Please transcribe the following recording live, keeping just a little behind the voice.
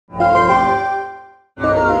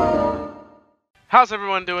How's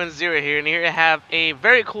everyone doing? ZeRo here, and here I have a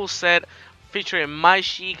very cool set featuring my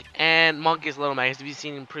Sheik and Monkey's Little Mac, as we've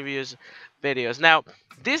seen in previous videos. Now,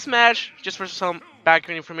 this match, just for some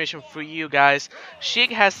background information for you guys,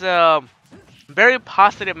 Sheik has a very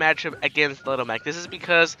positive matchup against Little Mac. This is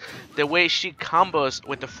because the way she combos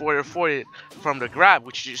with the 40 from the grab,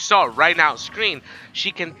 which you saw right now on screen,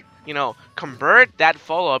 she can, convert that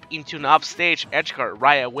follow-up into an upstage edge guard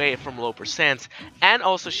right away from low percents. And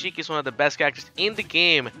also, Sheik is one of the best characters in the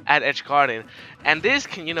game at edge guarding. And this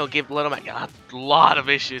can, give Little Mac a lot of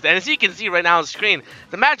issues. And as you can see right now on screen,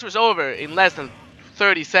 the match was over in less than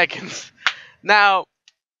 30 seconds. Now,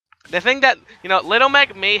 the thing that, Little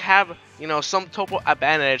Mac may have, some total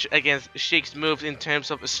advantage against Sheik's moves in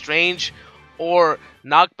terms of strange or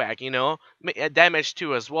knockback, damage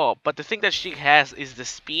too as well. But the thing that Sheik has is the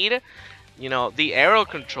speed, the arrow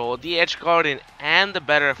control, the edge guarding, and the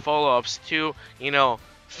better follow-ups to,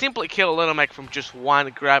 simply kill Little Mac from just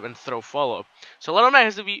one grab and throw follow-up. So Little Mac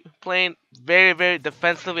has to be playing very, very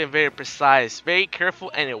defensively and very precise, very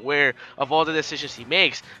careful and aware of all the decisions he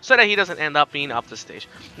makes so that he doesn't end up being off the stage.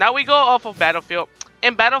 Now we go off of Battlefield.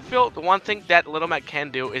 In Battlefield, the one thing that Little Mac can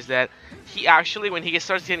do is that he actually, when he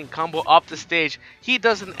starts getting combo off the stage, he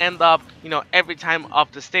doesn't end up, every time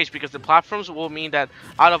off the stage, because the platforms will mean that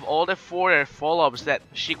out of all the 4 follow-ups that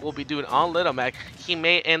Sheik will be doing on Little Mac, he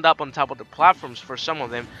may end up on top of the platforms for some of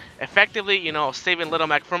them, effectively, saving Little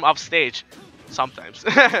Mac from off stage. Sometimes.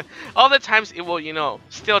 Other times it will,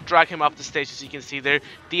 still drag him off the stage, as you can see there.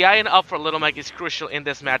 The iron up for Little Mac is crucial in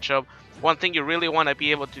this matchup. One thing you really want to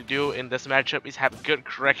be able to do in this matchup is have good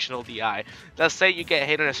correctional DI. Let's say you get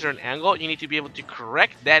hit on a certain angle, you need to be able to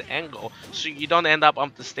correct that angle so you don't end up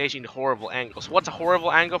on the stage in horrible angles. What's a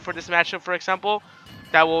horrible angle for this matchup, for example?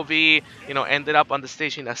 That will be, ended up on the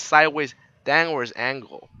stage in a sideways, downwards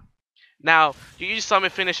angle. Now, you just saw me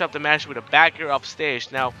finish up the match with a back air off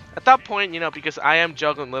stage. Now, at that point, because I am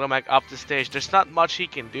juggling Little Mac up the stage, there's not much he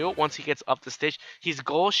can do once he gets up the stage. His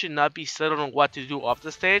goal should not be settled on what to do off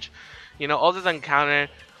the stage. Other than counter,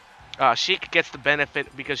 Sheik gets the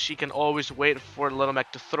benefit because she can always wait for Little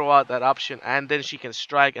Mac to throw out that option, and then she can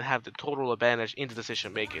strike and have the total advantage in the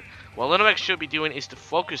decision making. What Little Mac should be doing is to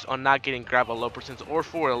focus on not getting grabbed at low percents or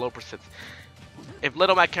forward at low percents. If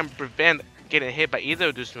Little Mac can prevent getting hit by either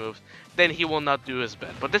of those moves, then he will not do as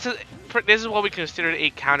bad. But this is what we consider a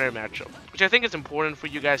counter matchup, which I think is important for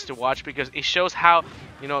you guys to watch, because it shows how,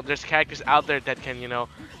 there's characters out there that can,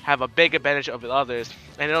 have a big advantage over others,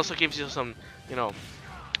 and it also gives you some,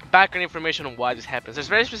 background information on why this happens. There's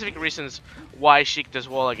very specific reasons why Sheik does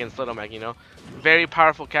well against Little Mac, very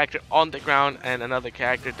powerful character on the ground, and another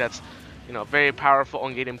character that's, very powerful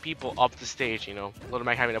on getting people off the stage, Little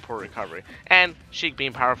Mac having a poor recovery, and Sheik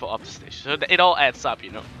being powerful off the stage. So it all adds up,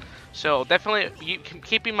 So definitely, you can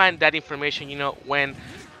keep in mind that information, when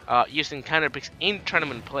using counter picks in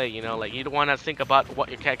tournament play, like you don't want to think about what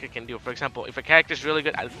your character can do. For example, if a character is really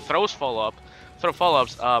good at throw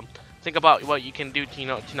follow-ups, think about what you can do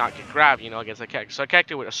to, to not get grabbed, against a character. So a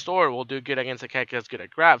character with a sword will do good against a character that's good at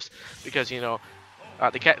grabs, because,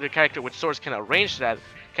 the character with swords can arrange that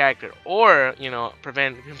character, or,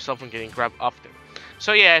 prevent himself from getting grabbed often.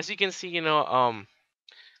 So yeah, as you can see,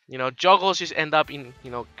 juggles just end up in,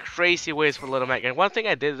 crazy ways for Little Mac. And one thing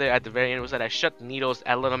I did there at the very end was that I shot needles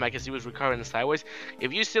at Little Mac as he was recovering sideways.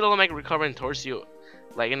 If you see Little Mac recovering towards you,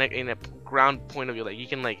 like in a ground point of view, like you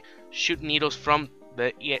can like shoot needles from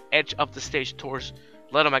the edge of the stage towards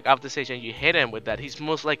Little Mac off the stage, and you hit him with that, he's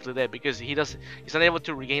most likely dead, because he's not able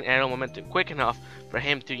to regain aerial momentum quick enough for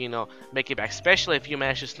him to, make it back, especially if you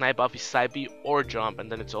manage to snipe off his side B or jump,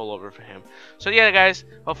 and then it's all over for him. So yeah, guys,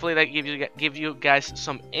 hopefully that give you guys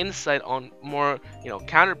some insight on more,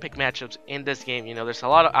 counter pick matchups in this game. There's a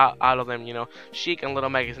lot of out of them, Sheik and Little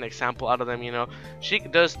Mac is an example out of them.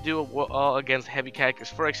 Sheik does do well against heavy characters,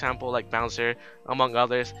 for example, like Bouncer, among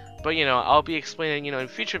others. But I'll be explaining, in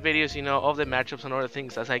future videos, of the matchups and other things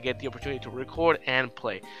as I get the opportunity to record and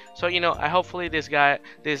play. So I hopefully this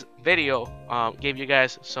video gave you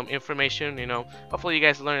guys some information. Hopefully you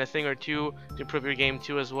guys learned a thing or two to improve your game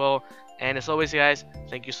too as well. And as always, guys,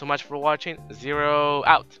 thank you so much for watching. ZeRo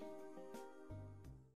out.